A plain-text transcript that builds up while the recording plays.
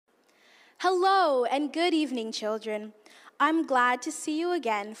Hello and good evening, children. I'm glad to see you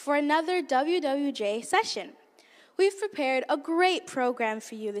again for another WWJ session. We've prepared a great program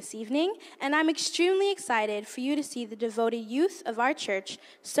for you this evening, and I'm extremely excited for you to see the devoted youth of our church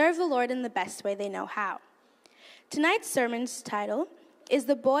serve the Lord in the best way they know how. Tonight's sermon's title is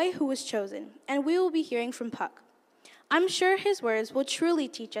The Boy Who Was Chosen, and we will be hearing from Puok. I'm sure his words will truly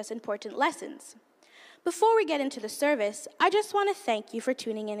teach us important lessons. Before we get into the service, I just want to thank you for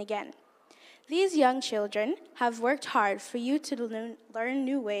tuning in again. These young children have worked hard for you to learn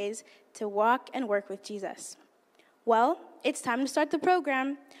new ways to walk and work with Jesus. Well, it's time to start the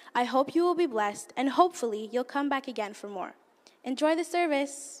program. I hope you will be blessed, and hopefully you'll come back again for more. Enjoy the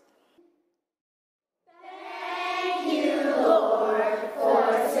service. Thank you, Lord,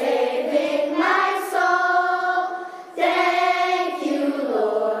 for saving my soul. Thank you,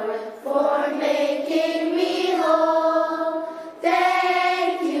 Lord, for making me whole.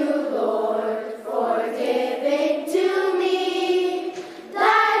 Thank you, Lord, for giving to me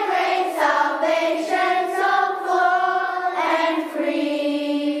thy great salvation so full and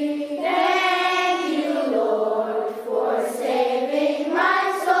free. Thank you, Lord, for saving my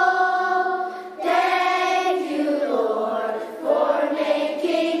soul. Thank you, Lord, for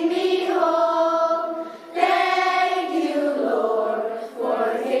making me whole. Thank you, Lord, for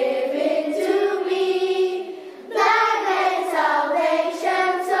giving to me thy great salvation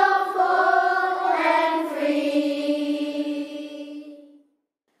so full and free.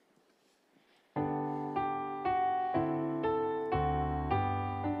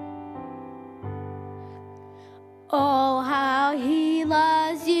 Oh, how he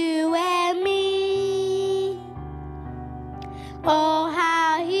loves you and me. Oh,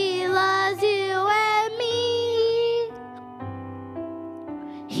 how he loves you and me.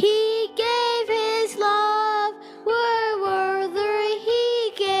 He gave his love, where worthy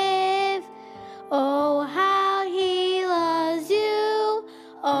he gave. Oh, how he loves you.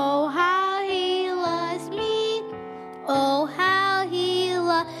 Oh, how he loves me. Oh, how he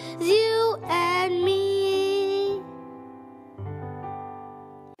loves you and me.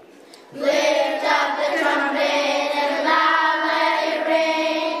 Lift up the trumpet and loud let it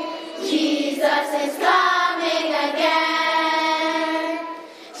ring. Jesus is coming again.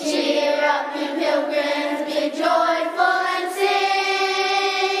 Cheer up, you pilgrims, be joyful and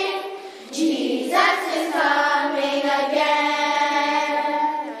sing. Jesus is coming again.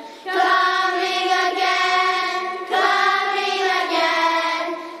 Coming again, coming again.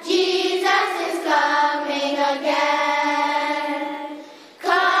 Jesus is coming again.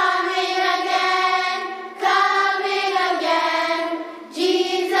 Coming again,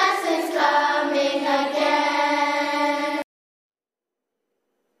 Jesus is coming again.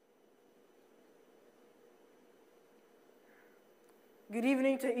 Good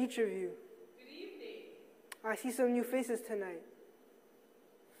evening to each of you. Good evening. I see some new faces tonight.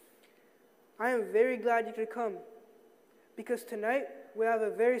 I am very glad you could come because tonight we have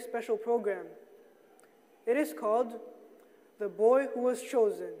a very special program. It is called The Boy Who Was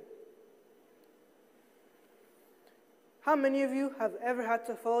Chosen. How many of you have ever had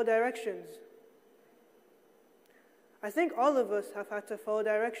to follow directions? I think all of us have had to follow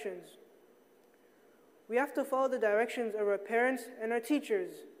directions. We have to follow the directions of our parents and our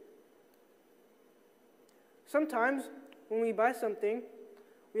teachers. Sometimes, when we buy something,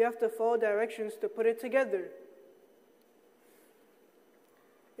 we have to follow directions to put it together.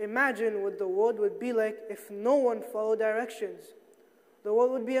 Imagine what the world would be like if no one followed directions. The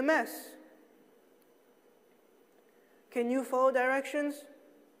world would be a mess. Can you follow directions?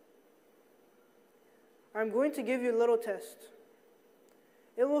 I'm going to give you a little test.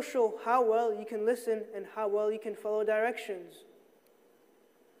 It will show how well you can listen and how well you can follow directions.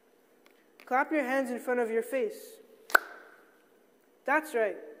 Clap your hands in front of your face. That's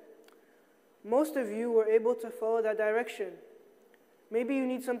right. Most of you were able to follow that direction. Maybe you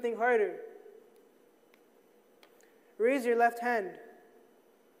need something harder. Raise your left hand.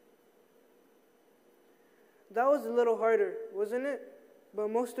 That was a little harder, wasn't it? But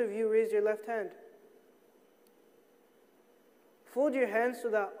most of you raised your left hand. Fold your hands so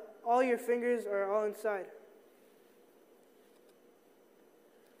that all your fingers are all inside.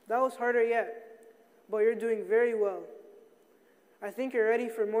 That was harder yet, but you're doing very well. I think you're ready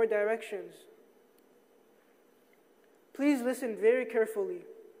for more directions. Please listen very carefully.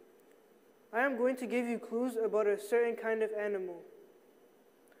 I am going to give you clues about a certain kind of animal.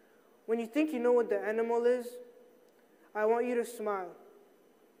 When you think you know what the animal is, I want you to smile.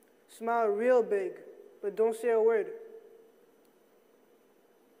 Smile real big, but don't say a word.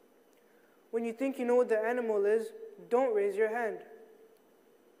 When you think you know what the animal is, don't raise your hand.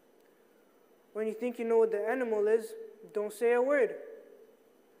 When you think you know what the animal is, don't say a word.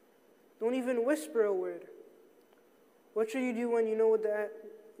 Don't even whisper a word. What should you do when you know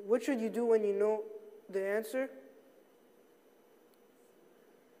the answer?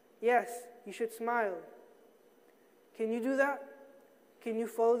 Yes, you should smile. Can you do that? Can you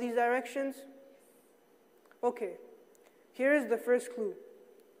follow these directions? Okay, here is the first clue.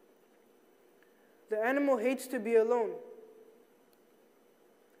 The animal hates to be alone.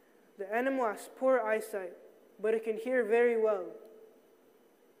 The animal has poor eyesight, but it can hear very well.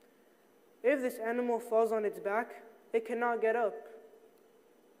 If this animal falls on its back, it cannot get up.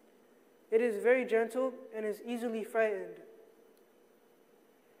 It is very gentle and is easily frightened.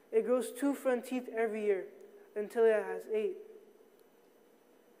 It grows 2 front teeth every year until it has 8.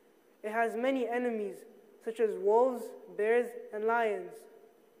 It has many enemies, such as wolves, bears, and lions.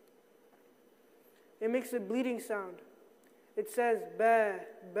 It makes a bleating sound. It says, "Bah,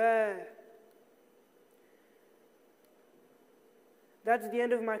 bah." That's the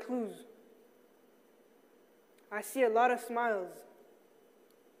end of my clues. I see a lot of smiles.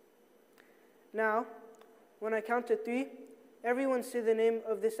 Now, when I count to 3, everyone say the name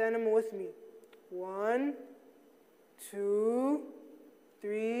of this animal with me. 1, 2,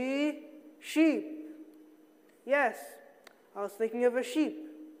 3, sheep. Yes, I was thinking of a sheep.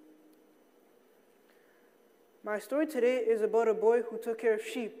 My story today is about a boy who took care of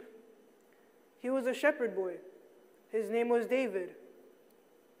sheep. He was a shepherd boy. His name was David.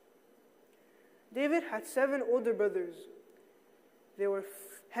 David had 7 older brothers. They were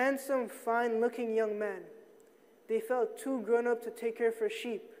handsome, fine-looking young men. They felt too grown up to take care of his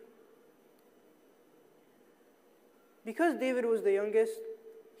sheep. Because David was the youngest,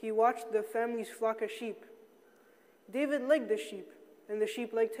 he watched the family's flock of sheep. David liked the sheep, and the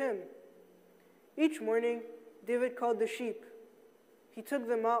sheep liked him. Each morning, David called the sheep. He took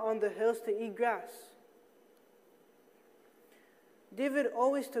them out on the hills to eat grass. David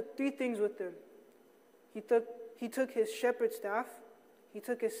always took 3 things with him. He took his shepherd's staff, he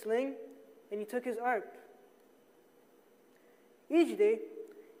took his sling, and he took his harp. Each day,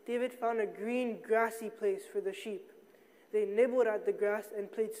 David found a green, grassy place for the sheep. They nibbled at the grass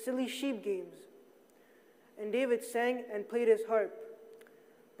and played silly sheep games. And David sang and played his harp.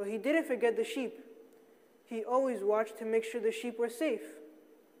 But he didn't forget the sheep. He always watched to make sure the sheep were safe.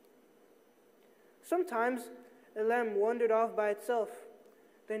 Sometimes, a lamb wandered off by itself.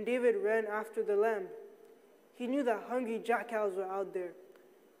 Then David ran after the lamb. He knew that hungry jackals were out there.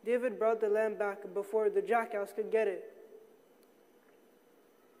 David brought the lamb back before the jackals could get it.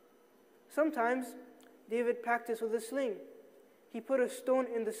 Sometimes, David practiced with a sling. He put a stone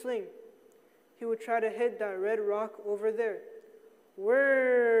in the sling. He would try to hit that red rock over there.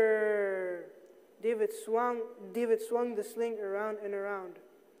 Whirr! David swung the sling around and around.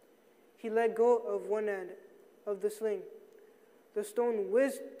 He let go of one end of the sling. The stone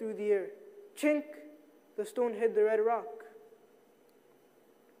whizzed through the air. Chink! The stone hit the red rock.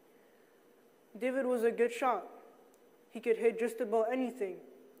 David was a good shot. He could hit just about anything,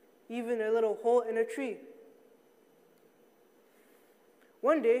 even a little hole in a tree.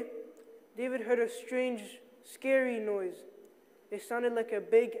 One day, David heard a strange, scary noise. It sounded like a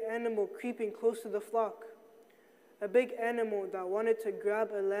big animal creeping close to the flock. A big animal that wanted to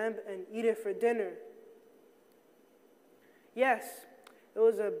grab a lamb and eat it for dinner. Yes, it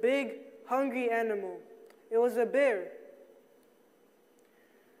was a big, hungry animal. It was a bear.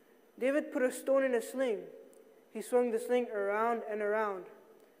 David put a stone in a sling. He swung the sling around and around.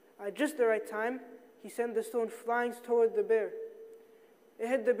 At just the right time, he sent the stone flying toward the bear. It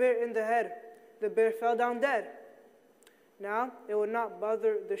hit the bear in the head. The bear fell down dead. Now, it would not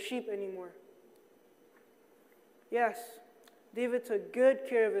bother the sheep anymore. Yes, David took good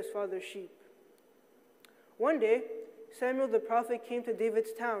care of his father's sheep. One day, Samuel the prophet came to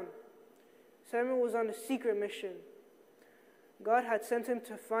David's town. Samuel was on a secret mission. God had sent him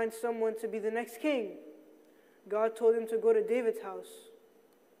to find someone to be the next king. God told him to go to David's house.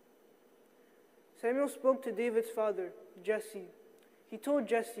 Samuel spoke to David's father, Jesse. He told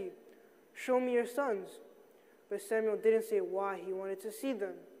Jesse, "Show me your sons." But Samuel didn't say why he wanted to see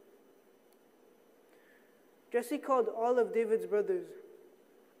them. Jesse called all of David's brothers.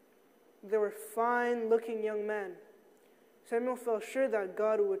 They were fine-looking young men. Samuel felt sure that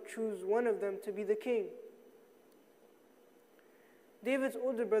God would choose one of them to be the king. David's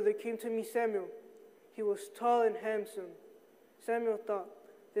older brother came to meet Samuel. He was tall and handsome. Samuel thought,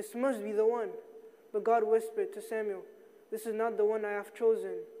 "This must be the one." But God whispered to Samuel, "This is not the one I have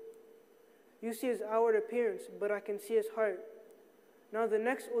chosen. You see his outward appearance, but I can see his heart." Now the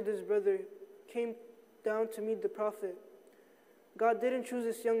next oldest brother came down to meet the prophet. God didn't choose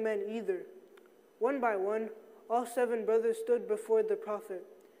this young man either. One by one, all 7 brothers stood before the prophet.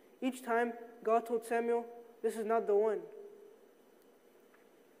 Each time, God told Samuel, "This is not the one."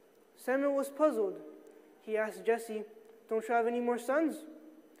 Samuel was puzzled. He asked Jesse, "Don't you have any more sons?"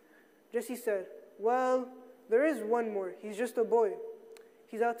 Jesse said, "Well, there is one more. He's just a boy.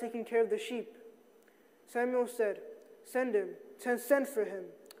 He's out taking care of the sheep." Samuel said, "Send him. Send for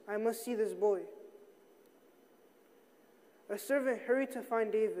him. I must see this boy." A servant hurried to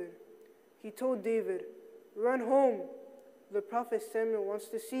find David. He told David, "Run home. The prophet Samuel wants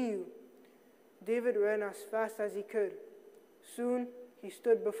to see you." David ran as fast as he could. Soon, he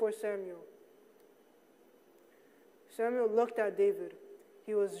stood before Samuel. Samuel looked at David.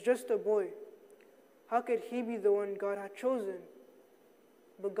 He was just a boy. How could he be the one God had chosen?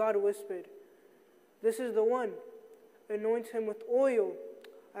 But God whispered, "This is the one. Anoint him with oil.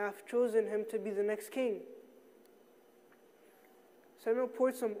 I have chosen him to be the next king." Samuel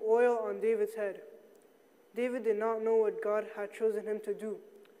poured some oil on David's head. David did not know what God had chosen him to do,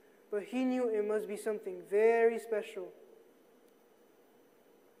 but he knew it must be something very special.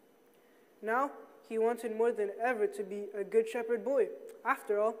 Now, he wanted more than ever to be a good shepherd boy.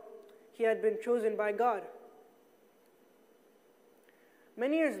 After all, he had been chosen by God.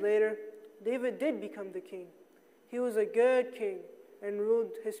 Many years later, David did become the king. He was a good king and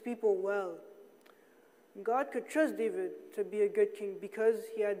ruled his people well. God could trust David to be a good king because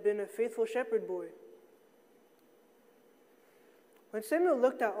he had been a faithful shepherd boy. When Samuel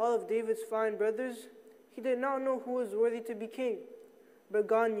looked at all of David's fine brothers, he did not know who was worthy to be king, but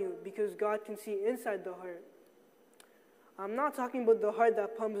God knew because God can see inside the heart. I'm not talking about the heart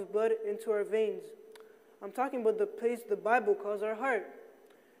that pumps blood into our veins. I'm talking about the place the Bible calls our heart.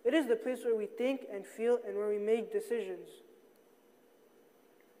 It is the place where we think and feel and where we make decisions.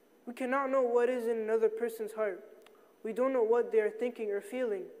 We cannot know what is in another person's heart. We don't know what they are thinking or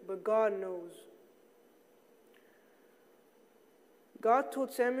feeling, but God knows. God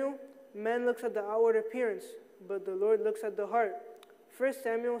told Samuel, "Man looks at the outward appearance, but the Lord looks at the heart." 1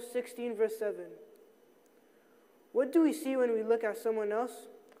 Samuel 16, verse 7. What do we see when we look at someone else?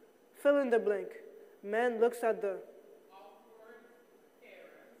 Fill in the blank. Man looks at the outward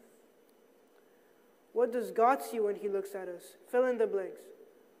appearance. What does God see when he looks at us? Fill in the blanks.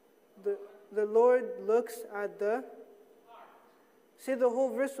 The Lord looks at the heart. Say the whole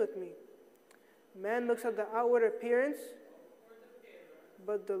verse with me. Man looks at the outward appearance,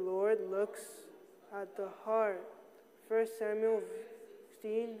 but the Lord looks at the heart. 1 Samuel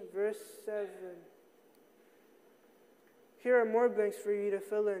 16, verse 7. Here are more blanks for you to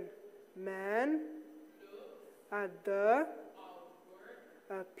fill in. Man at the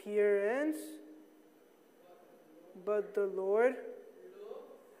appearance, but the Lord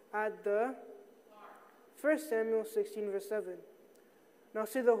at the 1 Samuel 16, verse 7. Now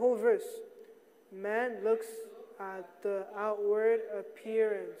say the whole verse. Man looks at the outward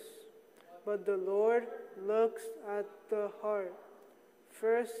appearance, but the Lord looks at the heart.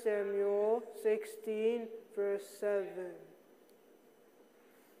 1 Samuel 16, verse 7.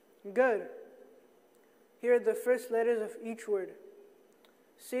 Good. Here are the first letters of each word.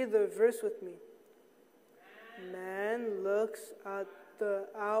 Say the verse with me. Man looks at the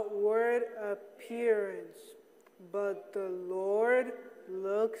outward appearance, but the Lord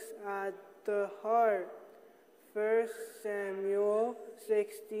looks at the heart. 1 Samuel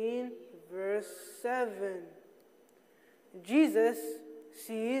 16, verse 7. Jesus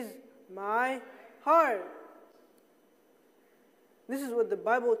sees my heart. This is what the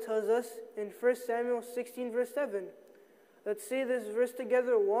Bible tells us in 1 Samuel 16, verse 7. Let's say this verse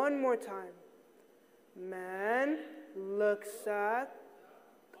together one more time. Man looks at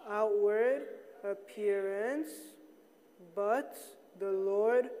outward appearance, but the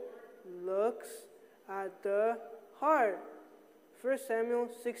Lord looks at the heart. 1 Samuel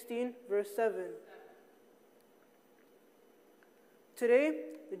 16, verse 7.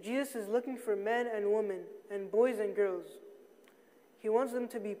 Today, Jesus is looking for men and women and boys and girls. He wants them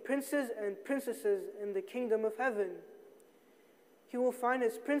to be princes and princesses in the kingdom of heaven. He will find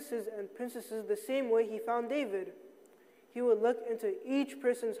his princes and princesses the same way he found David. He will look into each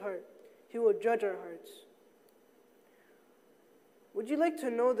person's heart. He will judge our hearts. Would you like to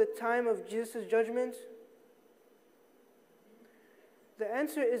know the time of Jesus' judgment? The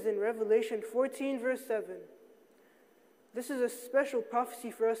answer is in Revelation 14, verse 7. This is a special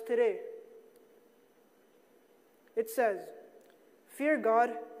prophecy for us today. It says, "Fear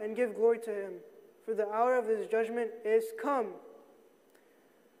God and give glory to him, for the hour of his judgment is come."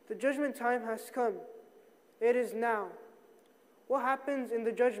 The judgment time has come. It is now. What happens in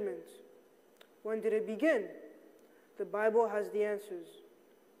the judgment? When did it begin? The Bible has the answers.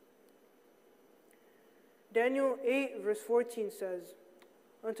 Daniel 8 verse 14 says,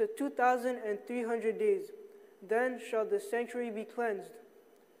 "Unto 2,300 days, then shall the sanctuary be cleansed."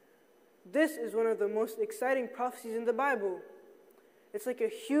 This is one of the most exciting prophecies in the Bible. It's like a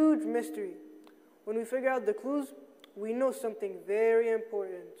huge mystery. When we figure out the clues, we know something very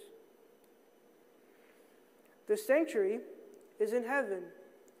important. The sanctuary is in heaven.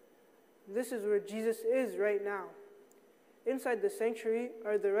 This is where Jesus is right now. Inside the sanctuary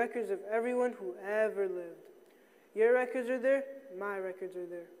are the records of everyone who ever lived. Your records are there, my records are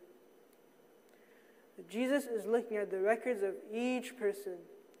there. Jesus is looking at the records of each person.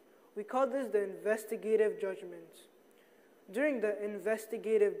 We call this the investigative judgment. During the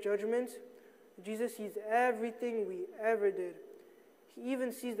investigative judgment, Jesus sees everything we ever did. He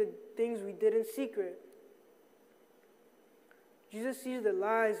even sees the things we did in secret. Jesus sees the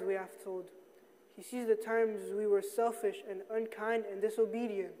lies we have told. He sees the times we were selfish and unkind and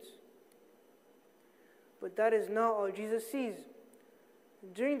disobedient. But that is not all Jesus sees.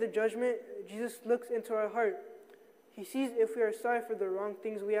 During the judgment, Jesus looks into our heart. He sees if we are sorry for the wrong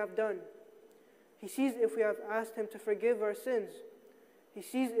things we have done. He sees if we have asked Him to forgive our sins. He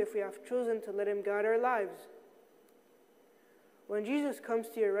sees if we have chosen to let Him guide our lives. When Jesus comes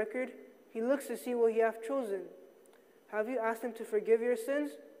to your record, He looks to see what you have chosen. Have you asked Him to forgive your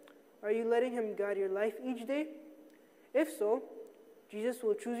sins? Are you letting Him guide your life each day? If so, Jesus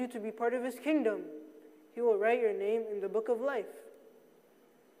will choose you to be part of His kingdom. He will write your name in the book of life.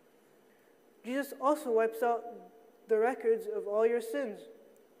 Jesus also wipes out the records of all your sins.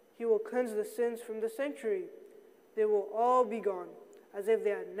 He will cleanse the sins from the sanctuary. They will all be gone, as if they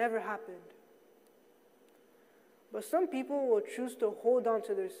had never happened. But some people will choose to hold on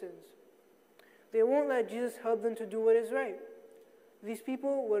to their sins. They won't let Jesus help them to do what is right. These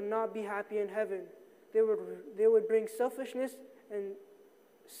people will not be happy in heaven. They would bring selfishness and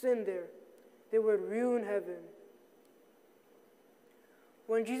sin there. They would ruin heaven.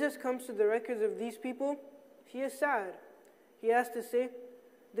 When Jesus comes to the records of these people, He is sad. He has to say,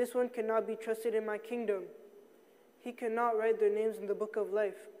 "This one cannot be trusted in my kingdom." He cannot write their names in the book of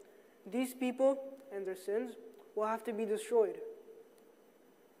life. These people and their sins will have to be destroyed.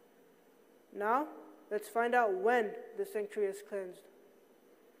 Now, let's find out when the sanctuary is cleansed.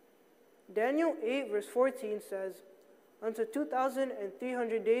 Daniel 8 verse 14 says, "Unto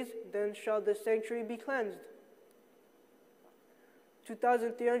 2,300 days, then shall the sanctuary be cleansed."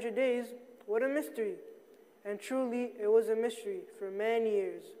 2,300 days, what a mystery. And truly, it was a mystery for many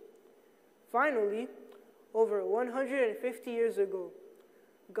years. Finally, over 150 years ago,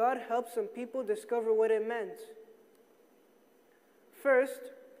 God helped some people discover what it meant.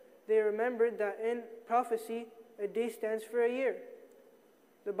 First, they remembered that in prophecy, a day stands for a year.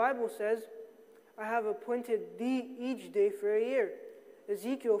 The Bible says, "I have appointed thee each day for a year."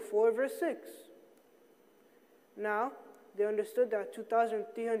 Ezekiel 4 verse 6. Now, they understood that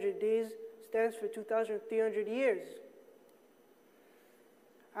 2,300 days stands for 2,300 years.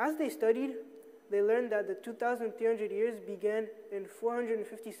 As they studied, they learned that the 2,300 years began in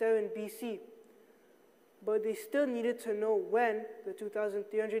 457 BC. But they still needed to know when the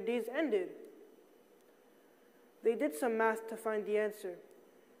 2,300 days ended. They did some math to find the answer.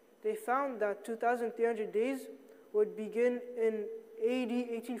 They found that 2,300 days would begin in AD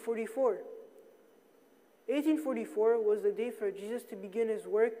 1844. 1844 was the day for Jesus to begin His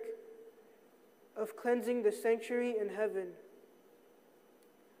work of cleansing the sanctuary in heaven.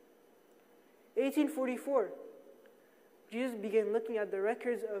 1844, Jesus began looking at the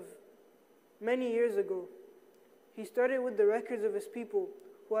records of many years ago. He started with the records of His people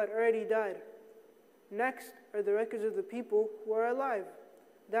who had already died. Next are the records of the people who are alive.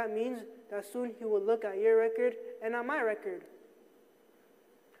 That means that soon He will look at your record and at my record.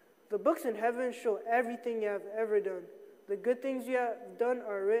 The books in heaven show everything you have ever done. The good things you have done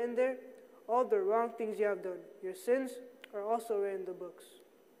are written there. All the wrong things you have done, your sins, are also written in the books.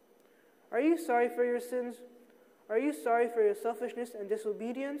 Are you sorry for your sins? Are you sorry for your selfishness and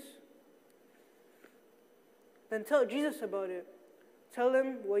disobedience? Then tell Jesus about it. Tell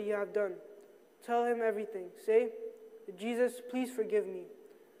Him what you have done. Tell Him everything. Say, "Jesus, please forgive me.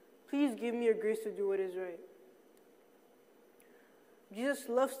 Please give me your grace to do what is right." Jesus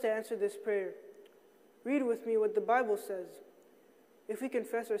loves to answer this prayer. Read with me what the Bible says. If we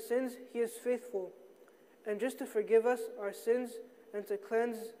confess our sins, He is faithful, and just to forgive us our sins and to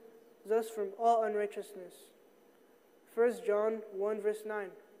cleanse us from all unrighteousness. 1 John 1 verse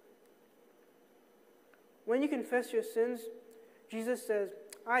 9. When you confess your sins, Jesus says,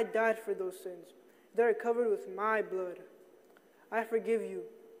 "I died for those sins. They are covered with my blood. I forgive you,"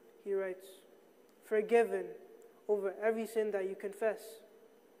 He writes. Forgiven over every sin that you confess.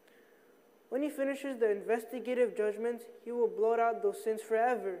 When he finishes the investigative judgment, he will blot out those sins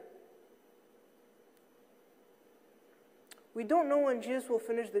forever. We don't know when Jesus will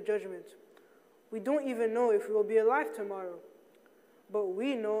finish the judgment. We don't even know if we will be alive tomorrow. But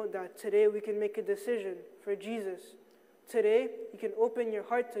we know that today we can make a decision for Jesus. Today, you can open your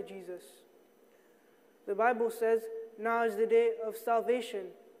heart to Jesus. The Bible says, now is the day of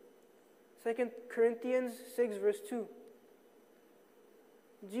salvation. 2 Corinthians 6 verse 2.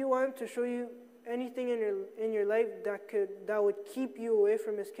 Do you want him to show you anything in your life that would keep you away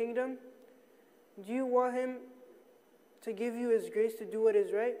from his kingdom? Do you want him to give you his grace to do what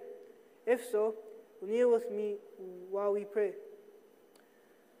is right? If so, kneel with me while we pray.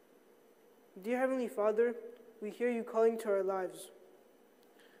 Dear Heavenly Father, we hear you calling to our lives.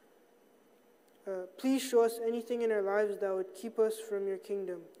 Please show us anything in our lives that would keep us from your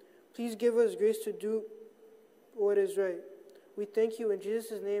kingdom. Please give us grace to do what is right. We thank you in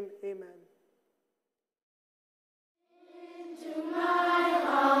Jesus' name, amen. Into my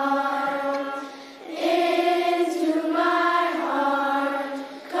heart, into my heart,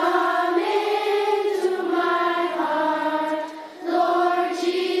 come into my heart, Lord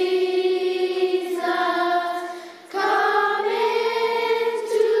Jesus, come in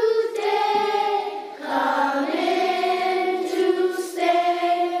today, come in to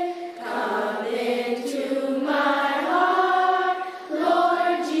stay, come into my heart,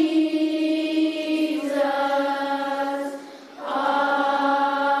 Lord Jesus.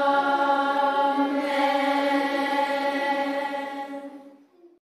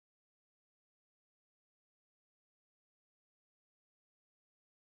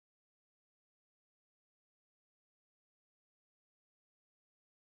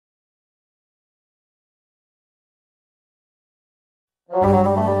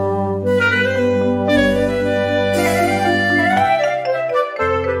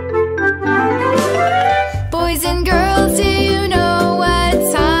 Boys and girls, do you know what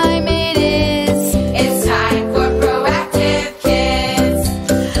time it is? It's time for Proactive Kids.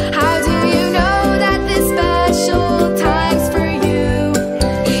 How do you know that this special time's for you?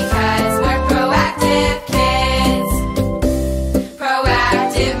 Because we're Proactive Kids.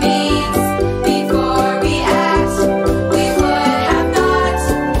 Proactive means before we act, we would have thought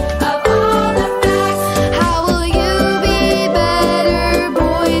of all the facts. How will you be better,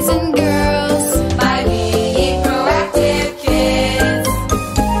 boys and girls? By being Proactive Kids.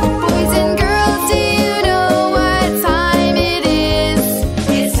 Boys and girls, do you know what time it is?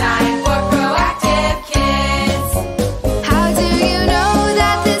 It's time for Proactive Kids. How do you know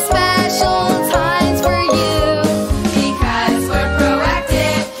that this special time's for you? Because we're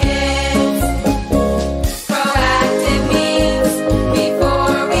Proactive Kids. Proactive means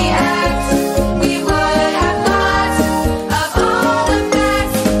before we act, we would have thought of all the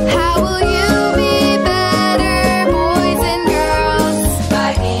facts. How will you be better, boys and girls? By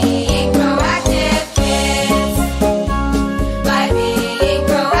being Proactive Kids. By being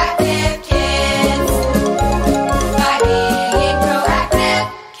Proactive Kids. By being Proactive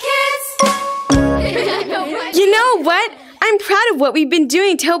Kids. You know what? I'm proud of what we've been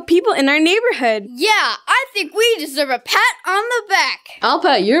doing to help people in our neighborhood. Yeah, I think we deserve a pat on the back. I'll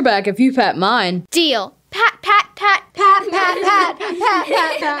pat your back if you pat mine. Deal. Pat, pat, pat, pat, pat, pat, pat, pat,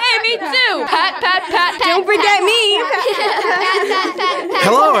 pat. Hey, me too! Pat, pat, pat, don't forget me!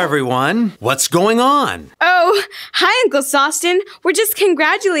 Hello, everyone. What's going on? Oh, hi, Uncle Sostin. We're just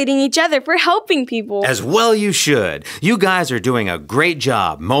congratulating each other for helping people. As well you should. You guys are doing a great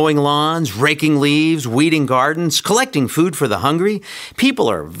job mowing lawns, raking leaves, weeding gardens, collecting food for the hungry. People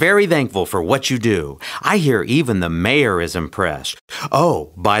are very thankful for what you do. I hear even the mayor is impressed.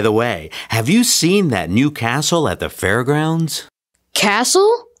 Oh, by the way, have you seen that new castle at the fairgrounds?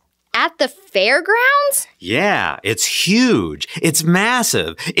 Castle? At the fairgrounds? Yeah, it's huge. It's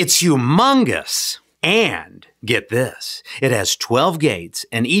massive. It's humongous. And get this, it has 12 gates,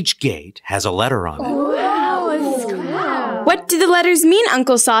 and each gate has a letter on it. What do the letters mean,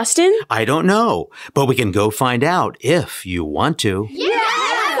 Uncle Sostin? I don't know, but we can go find out if you want to.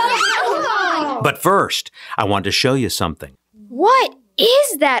 But first, I want to show you something. What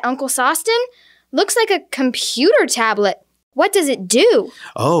is that, Uncle Sostin? Looks like a computer tablet. What does it do?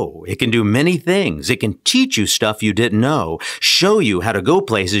 Oh, it can do many things. It can teach you stuff you didn't know, show you how to go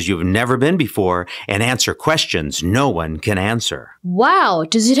places you've never been before, and answer questions no one can answer. Wow,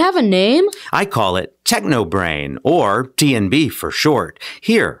 does it have a name? I call it TechnoBrain, or TNB for short.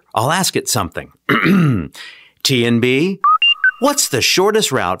 Here, I'll ask it something. TNB, what's the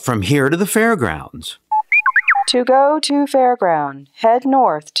shortest route from here to the fairgrounds? To go to fairground, head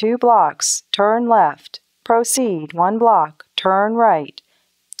north 2 blocks, turn left. Proceed 1 block, turn right.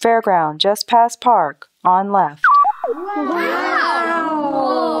 Fairground just past Park, on left.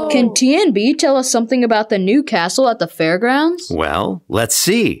 Can TNB tell us something about the new castle at the fairgrounds? Well, let's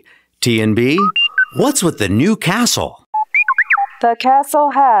see. T&B, what's with the new castle? The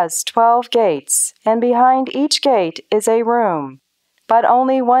castle has 12 gates, and behind each gate is a room. But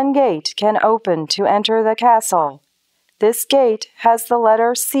only one gate can open to enter the castle. This gate has the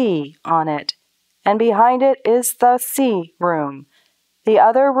letter C on it, and behind it is the C room. The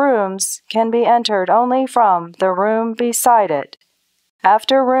other rooms can be entered only from the room beside it.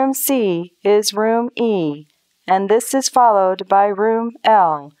 After room C is room E, and this is followed by room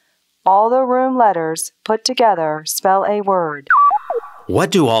L. All the room letters put together spell a word.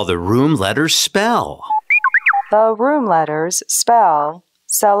 What do all the room letters spell? The room letters spell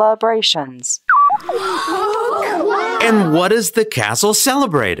celebrations. And what is the castle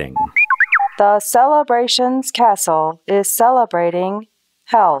celebrating? The Celebrations Castle is celebrating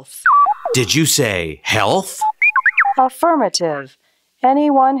health. Did you say health? Affirmative.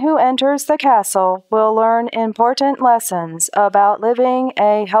 Anyone who enters the castle will learn important lessons about living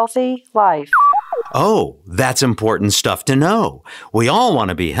a healthy life. Oh, that's important stuff to know. We all want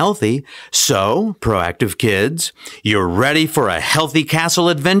to be healthy. So, proactive kids, you're ready for a healthy castle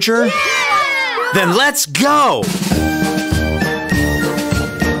adventure? Yeah! Then let's go!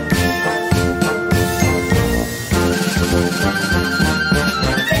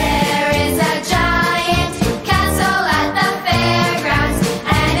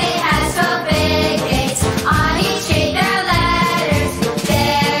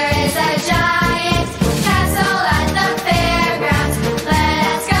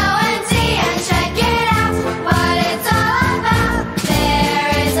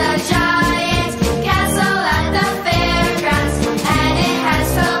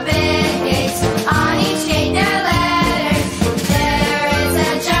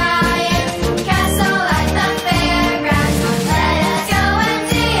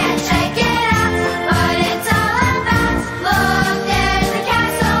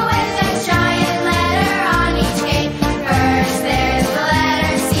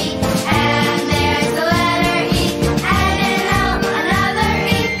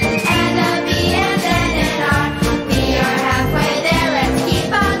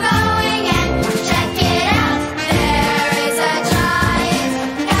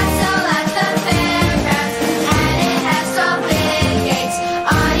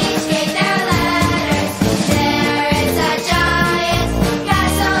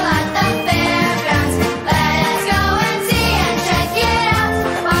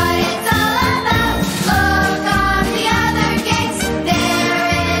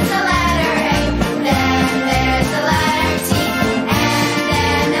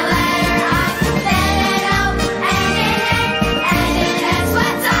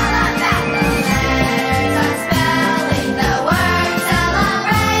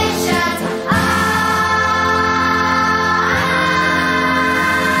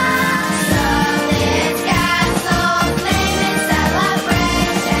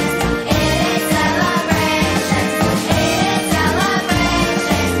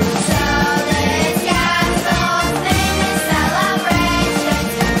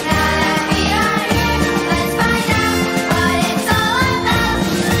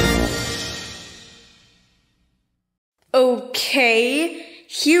 Okay,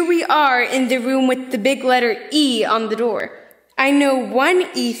 here we are in the room with the big letter E on the door. I know one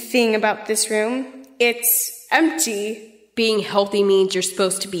E thing about this room. It's empty. Being healthy means you're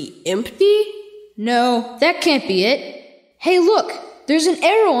supposed to be empty? No, that can't be it. Hey, look, there's an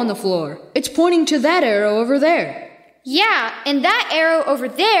arrow on the floor. It's pointing to that arrow over there. Yeah, and that arrow over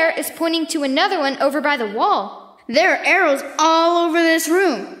there is pointing to another one over by the wall. There are arrows all over this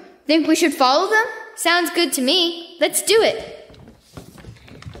room. Think we should follow them? Sounds good to me. Let's do it.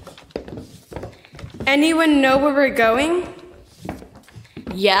 Anyone know where we're going?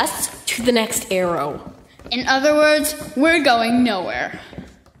 Yes, to the next arrow. In other words, we're going nowhere.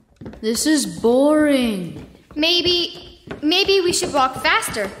 This is boring. Maybe we should walk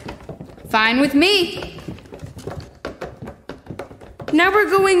faster. Fine with me. Now we're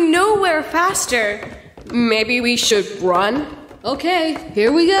going nowhere faster. Maybe we should run? Okay,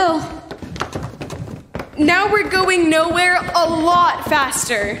 here we go. Now we're going nowhere a lot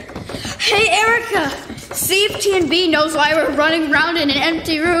faster. Hey, Erica! See if T&B knows why we're running around in an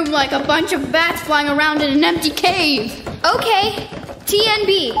empty room like a bunch of bats flying around in an empty cave. Okay,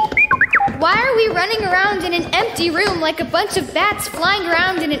 TNB. Why are we running around in an empty room like a bunch of bats flying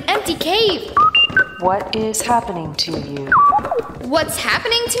around in an empty cave? What is happening to you? What's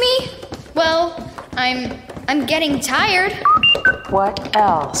happening to me? Well, I'm getting tired. What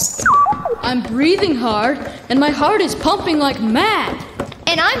else? I'm breathing hard, and my heart is pumping like mad.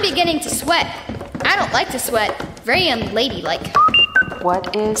 And I'm beginning to sweat. I don't like to sweat. Very unladylike.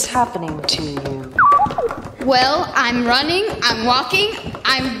 What is happening to you? Well, I'm running, I'm walking,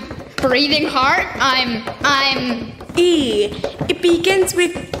 I'm breathing hard, I'm... E. It begins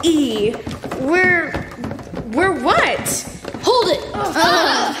with E. We're what? Hold it!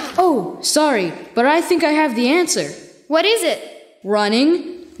 Oh, sorry, but I think I have the answer. What is it?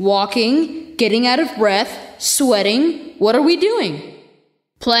 Running, walking, getting out of breath, sweating. What are we doing?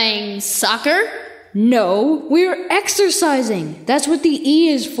 Playing soccer? No, we're exercising. That's what the E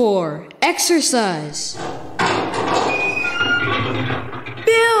is for. Exercise.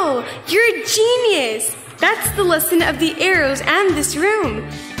 Bill, you're a genius. That's the lesson of the arrows and this room.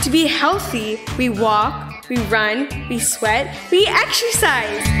 To be healthy, we walk, we run, we sweat, we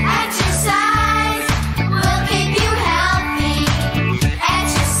exercise. Exercise will keep you healthy.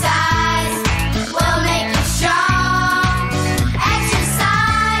 Exercise will make you strong.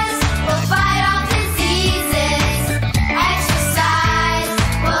 Exercise will fight off diseases. Exercise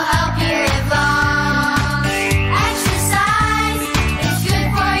will help you live long. Exercise is good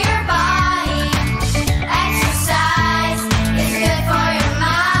for your body. Exercise is good for your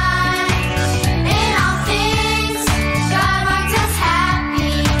mind. In all things, God wants us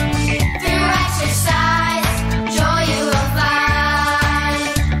happy. Through exercise, joy you will find.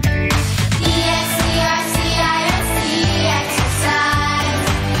 E-X-E-R-C-I-S-E, exercise.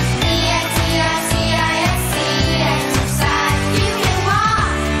 E-X-E-R-C-I-S-E, exercise. You can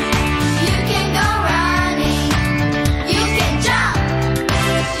walk, you can go running, you can jump,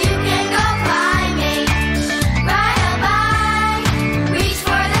 you can go climbing, ride a bike, reach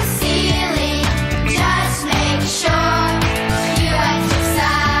for the ceiling. Just make sure you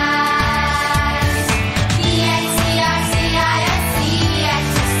exercise. E-X-E-R-C-I-S-E,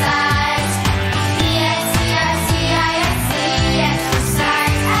 exercise. E-X-E-R-C-I-S-E,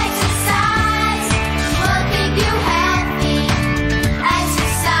 exercise. Exercise will keep you healthy.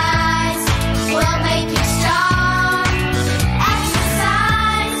 Exercise will make you strong.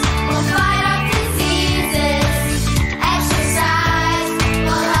 Exercise will fight off diseases. Exercise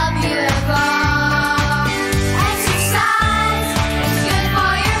will help you live long. Exercise is good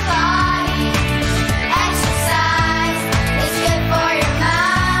for your body. Exercise is good for your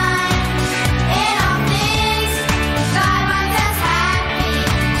mind. In all things, God wants us happy.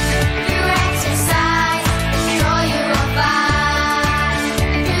 Through exercise, joy you will find.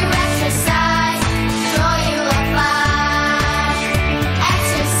 Through exercise, joy you will find.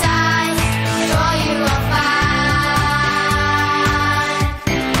 Exercise, joy you will find.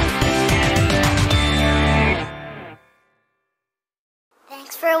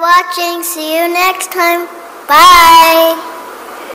 Thanks for watching. See you next time. Bye.